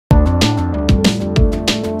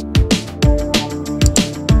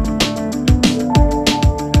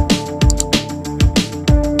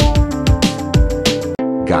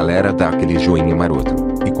galera, dá aquele joinha maroto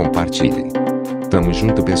e compartilhem. Tamo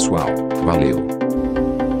junto, pessoal. Valeu.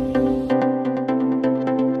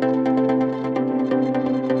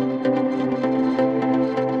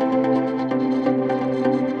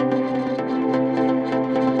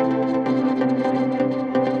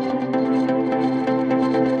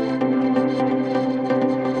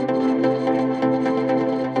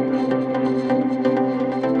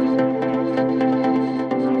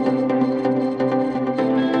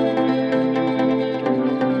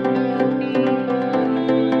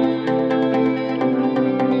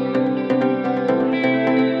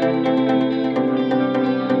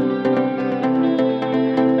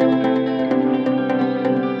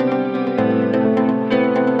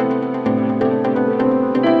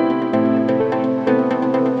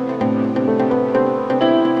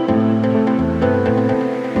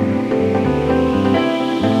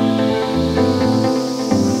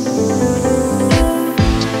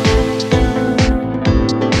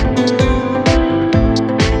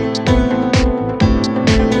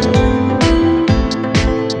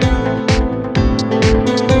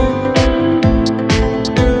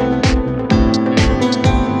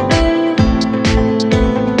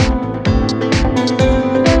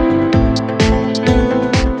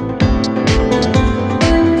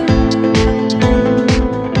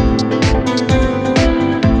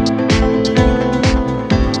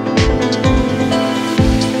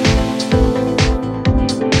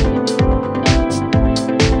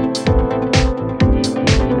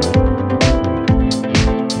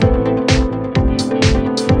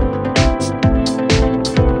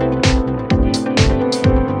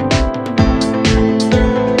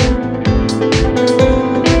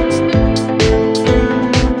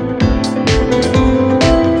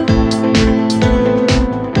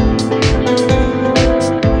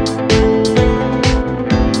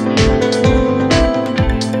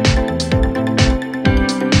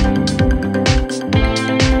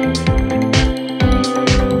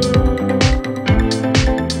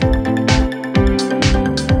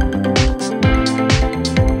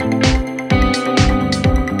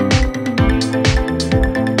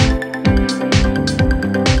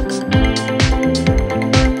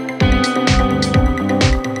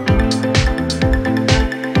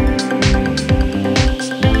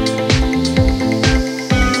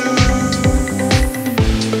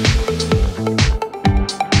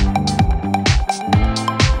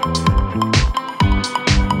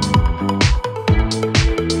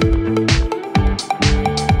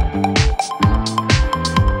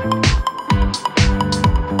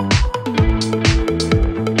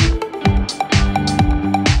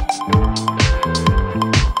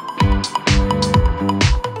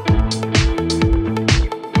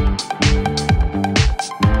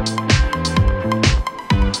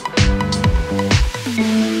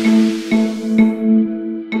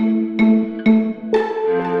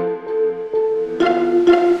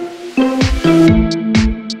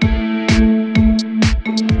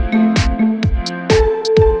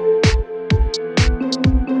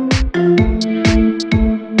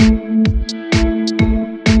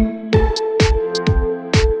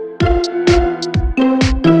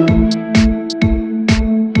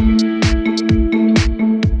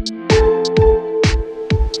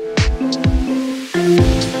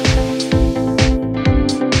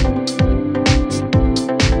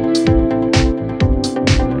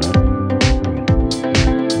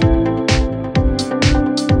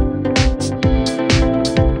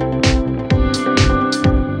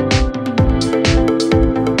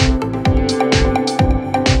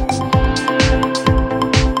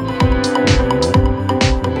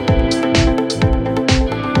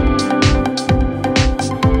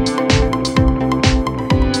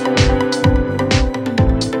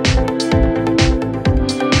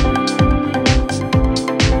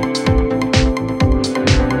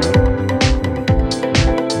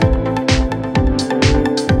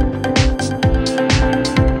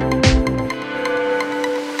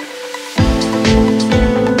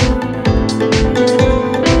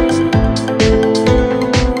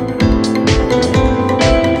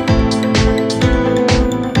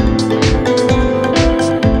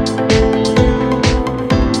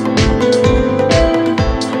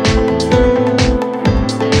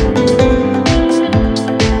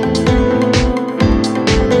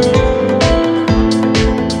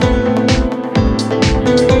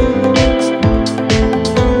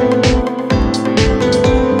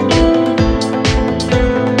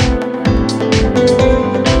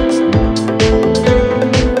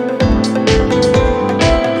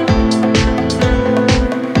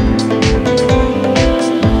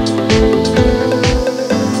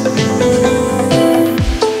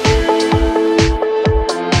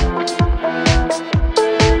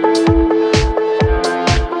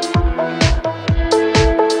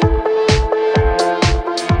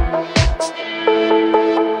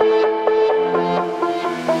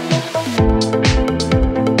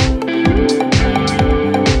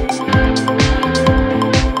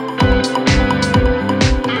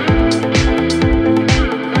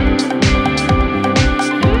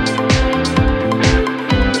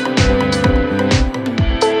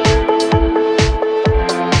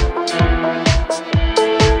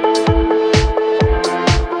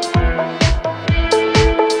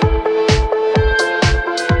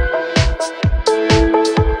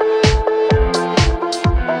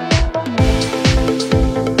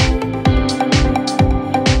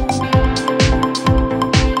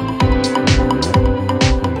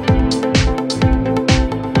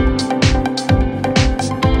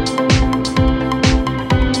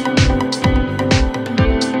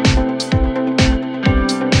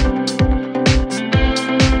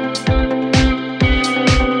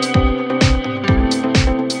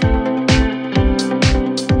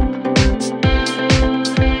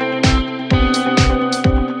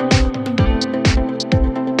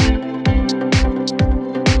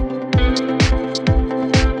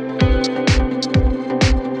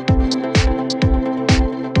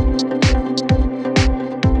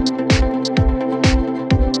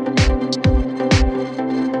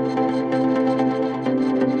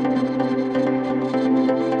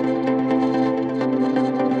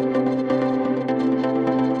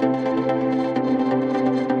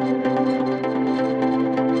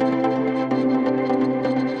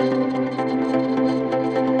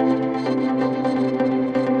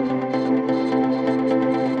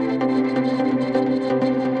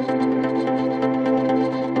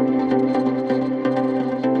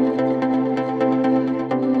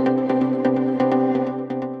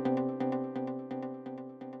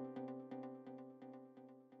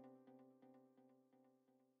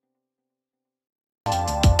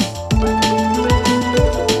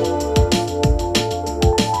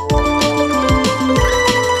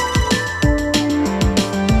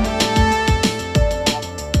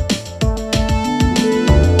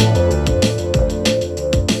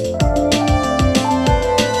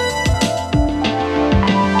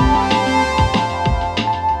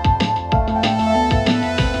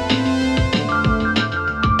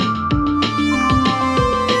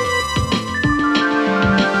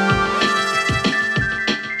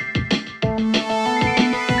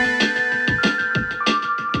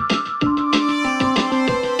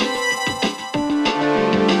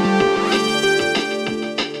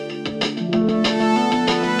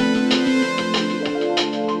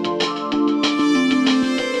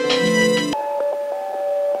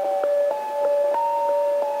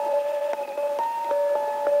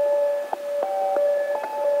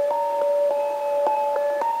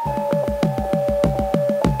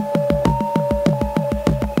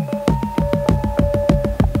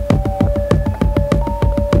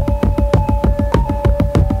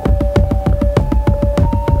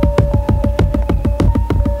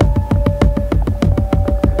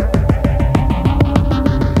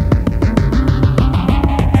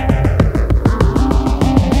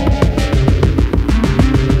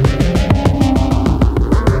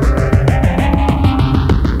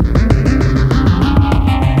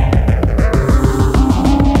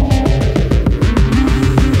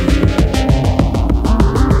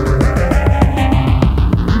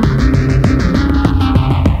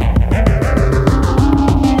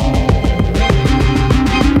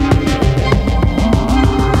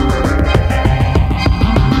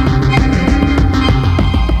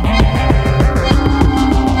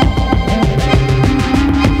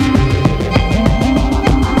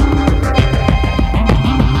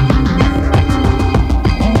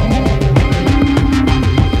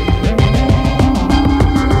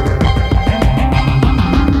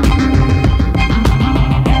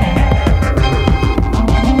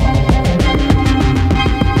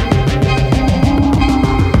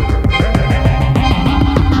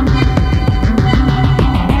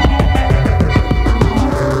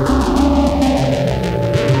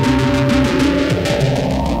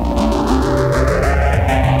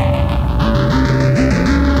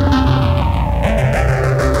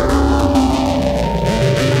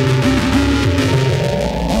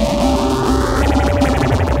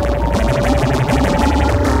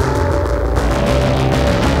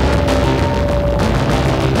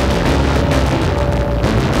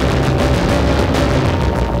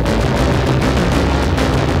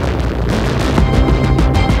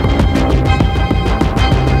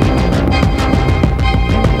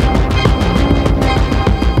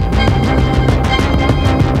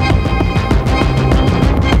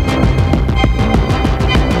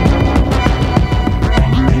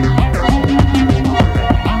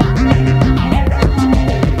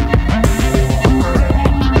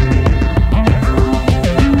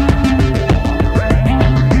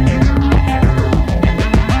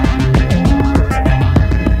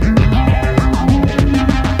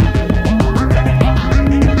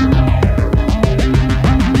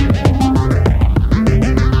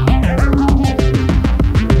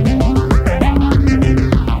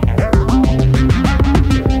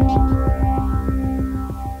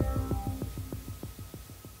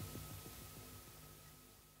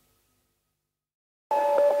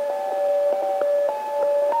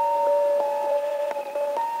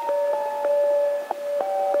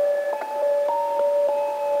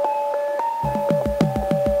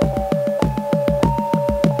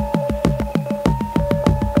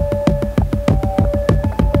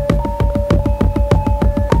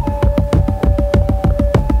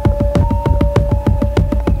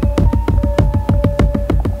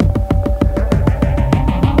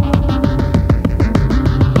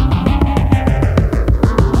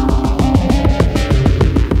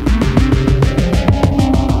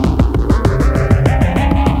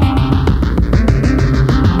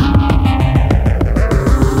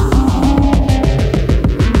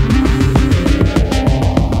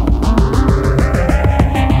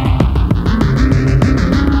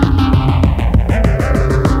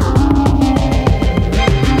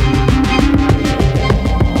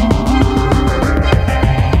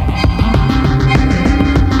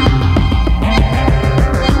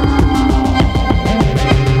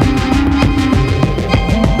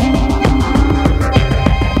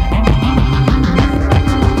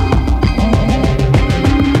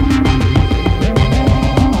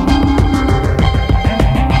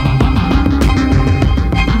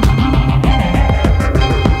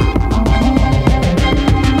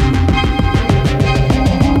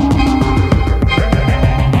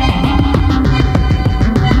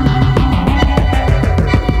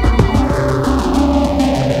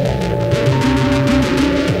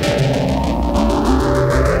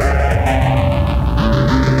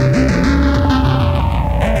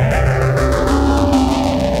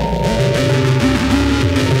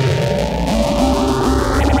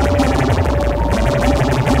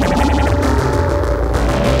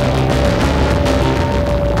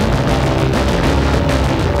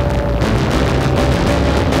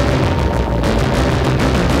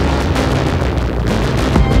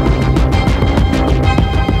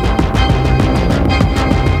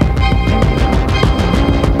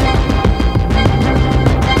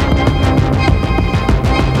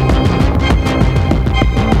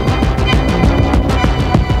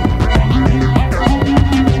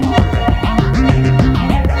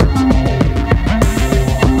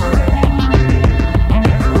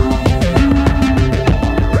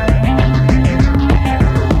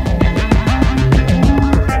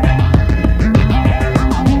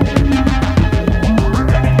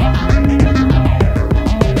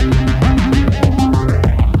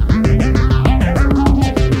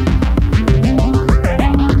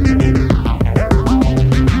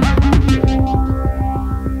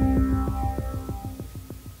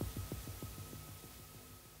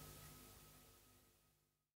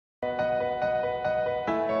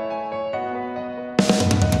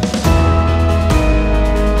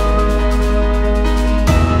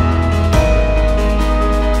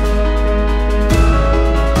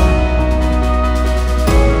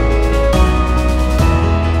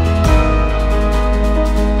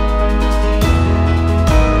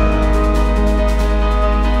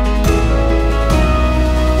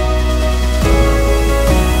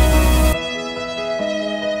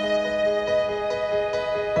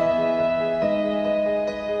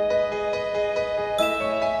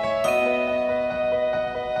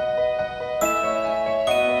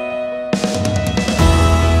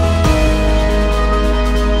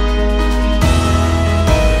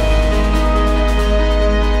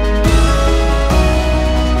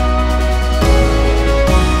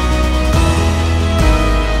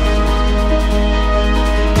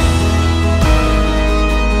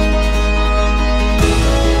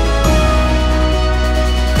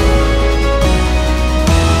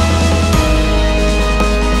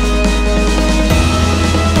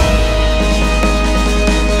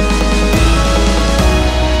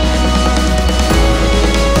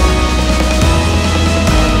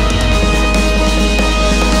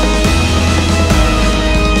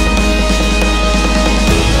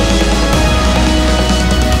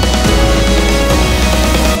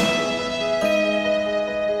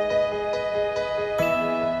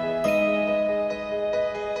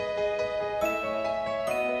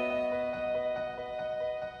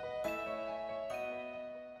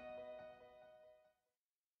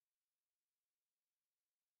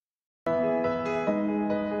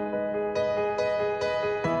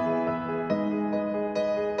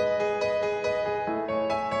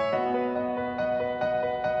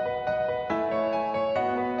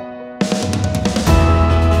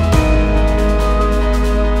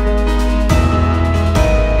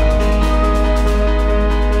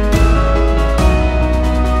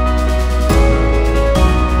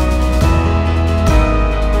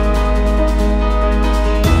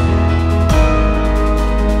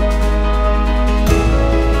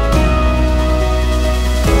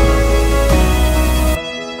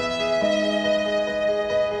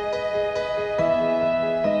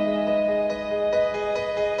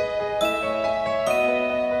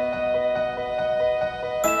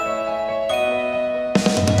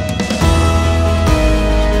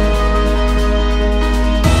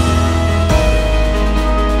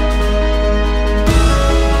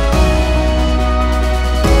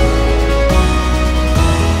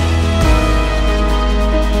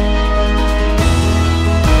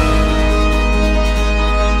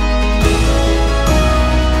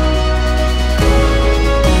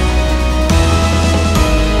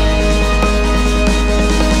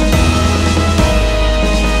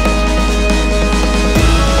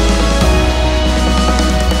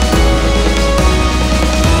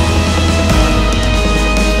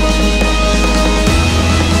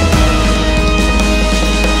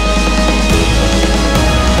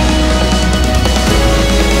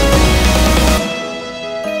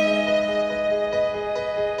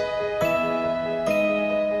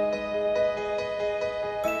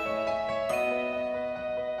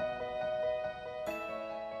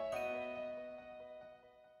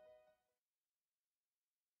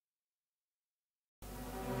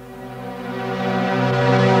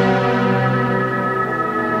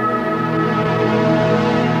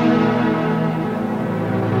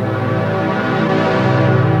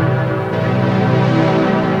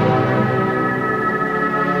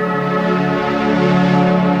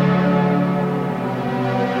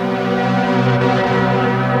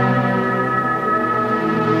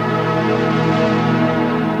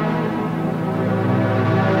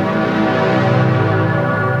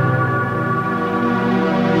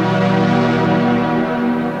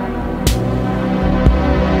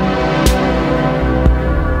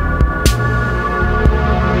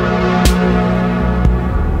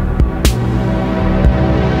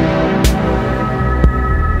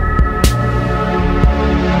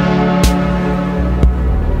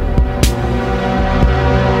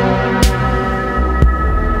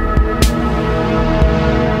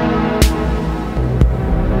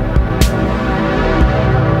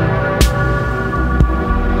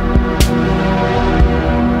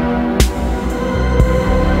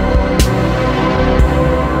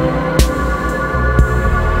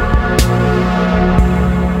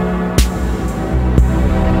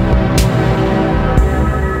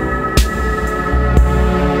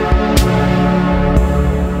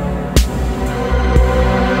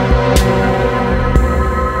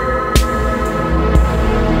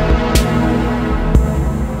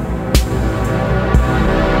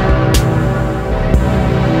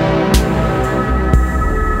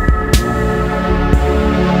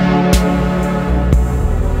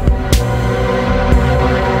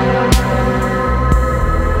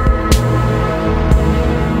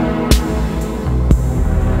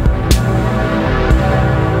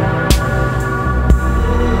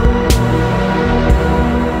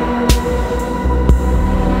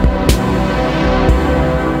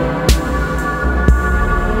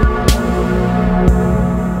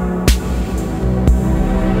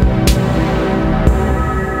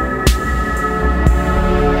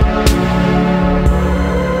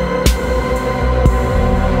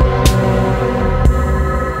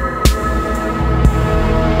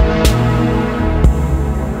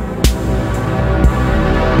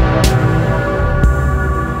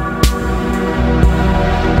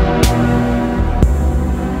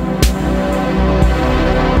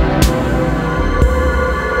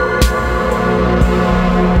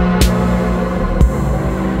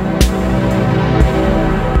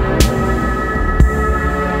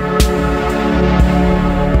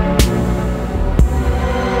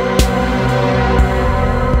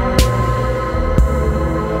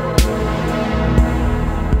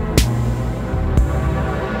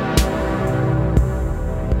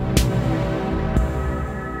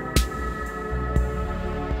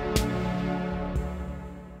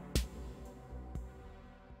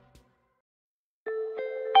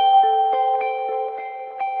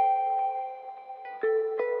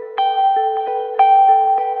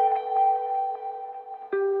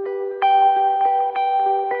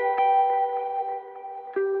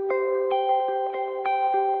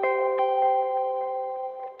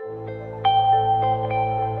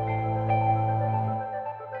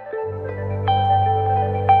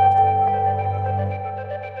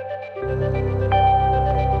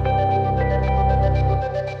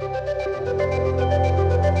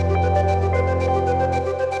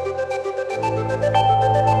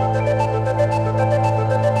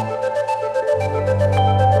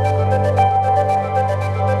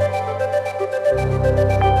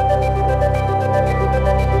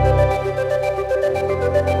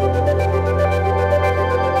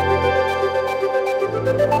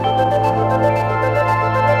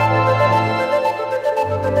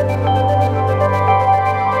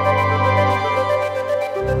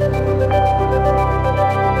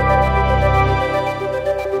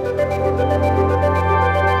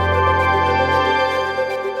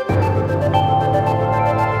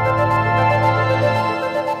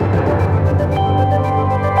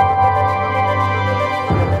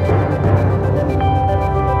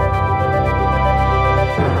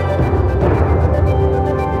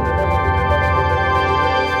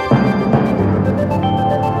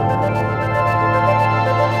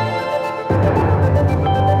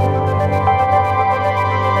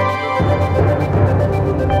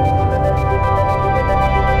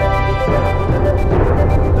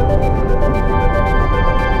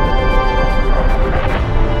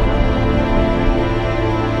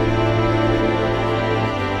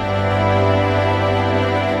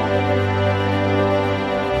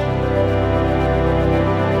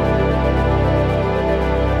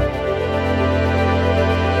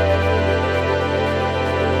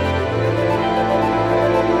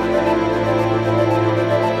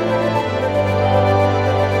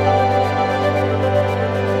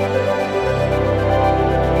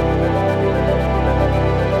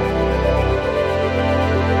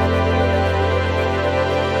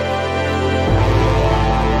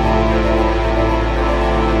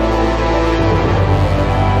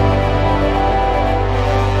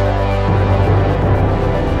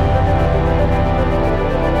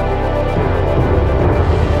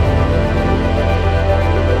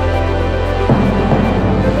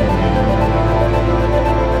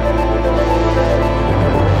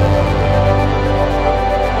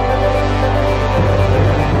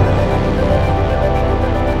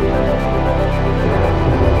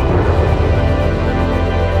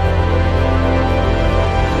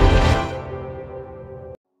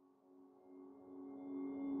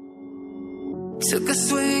 Took a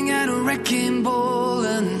swing at a wrecking ball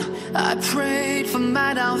and I prayed for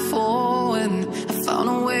my downfall, and I found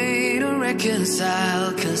a way to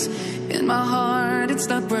reconcile, 'cause in my heart it's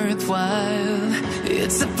not worthwhile.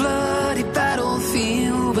 It's a bloody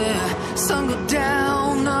battlefield where some go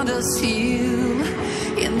down, others heal.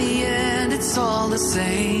 In the end it's all the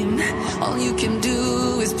same. All you can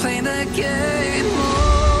do is play the game.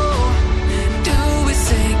 Oh, do we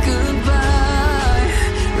say goodbye?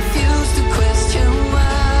 Refuse to question why.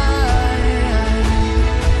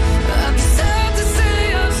 I'd be sad to say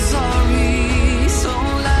I'm sorry, so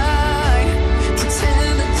lie.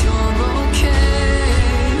 Pretend that you're okay.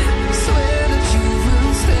 Swear that you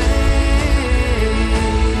will stay.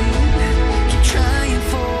 Keep trying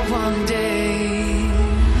for one day.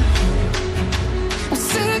 I'm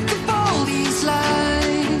sick of all these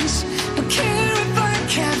lies. Don't care if I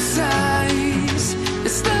capsize.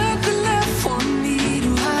 There's nothing left for me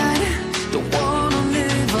to hide. Don't wanna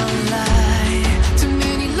live a lie. Too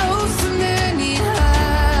many lows, too many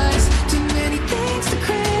highs. Too many things to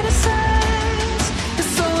criticize. And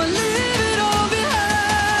so I leave it all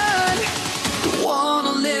behind. Don't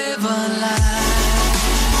wanna live a lie.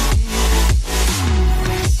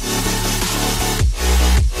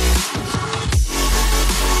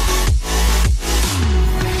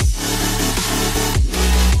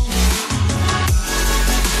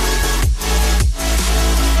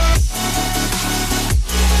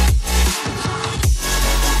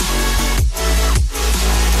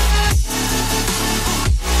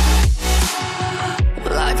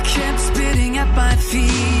 Life kept spitting at my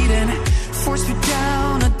feet and forced me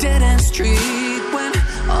down a dead-end street, when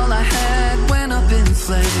all I had went up in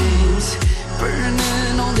flames,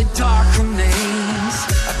 burning only dark remains.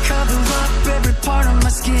 I cover up every part of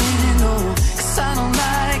my skin, oh, 'cause I don't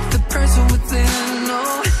like the person within.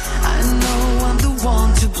 Oh, I know I'm the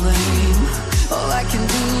one to blame. All I can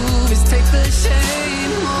do is take the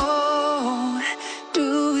shame. Oh, do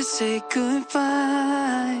we say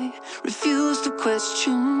goodbye? Refuse to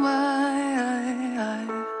question why.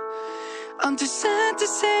 I'm too sad to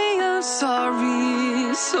say I'm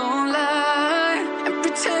sorry, so lie and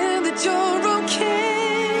pretend that you're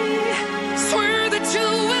okay. Swear that you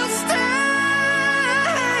will stay.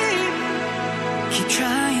 Keep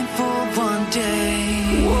trying for one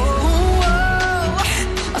day. Whoa,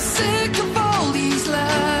 I'm sick of all these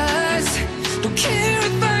lies. Don't care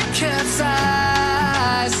if I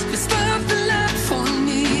capsize. There's nothing left for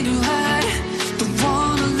me to hide. Don't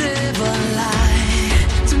wanna live a lie.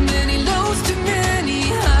 Too many lows, too many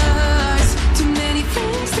highs. Too many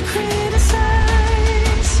things to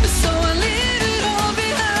criticize. So I leave it all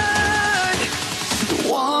behind. Don't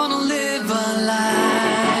wanna live a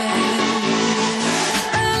lie.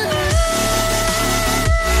 A lie.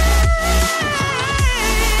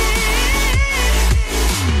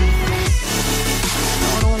 No,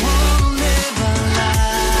 don't wanna live a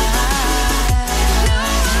lie.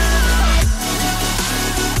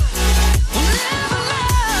 Live a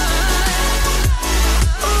lie.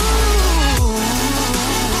 Ooh.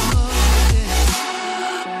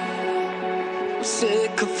 I'm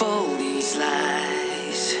sick of all these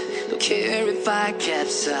lies. Don't care if I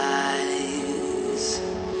capsize.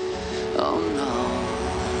 Oh no.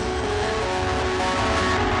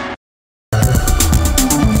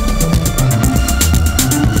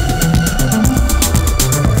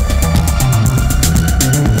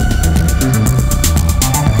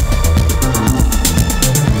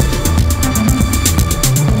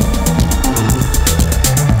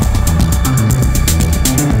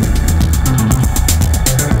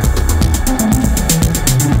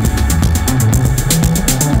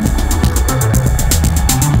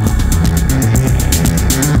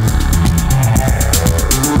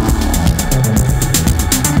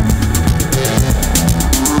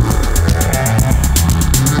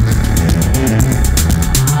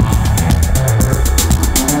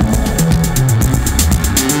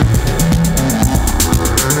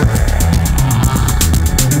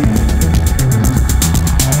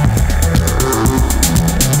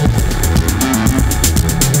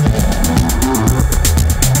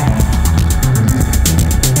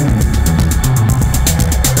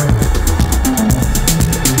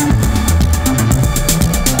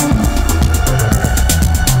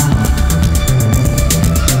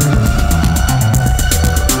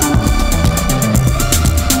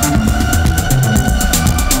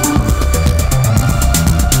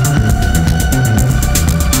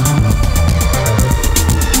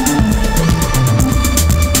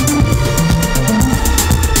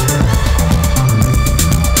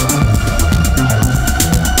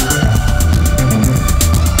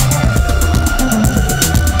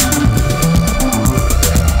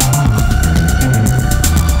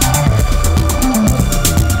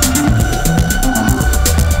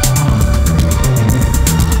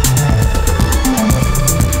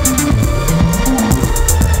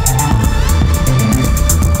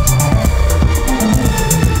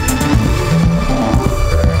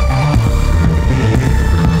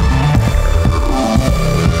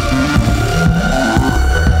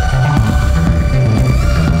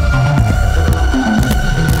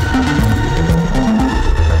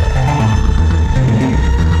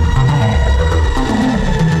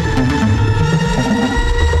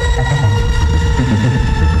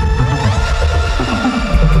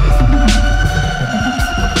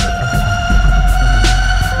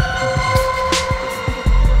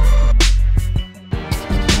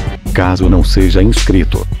 Caso não seja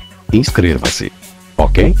inscrito, inscreva-se.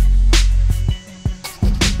 Ok?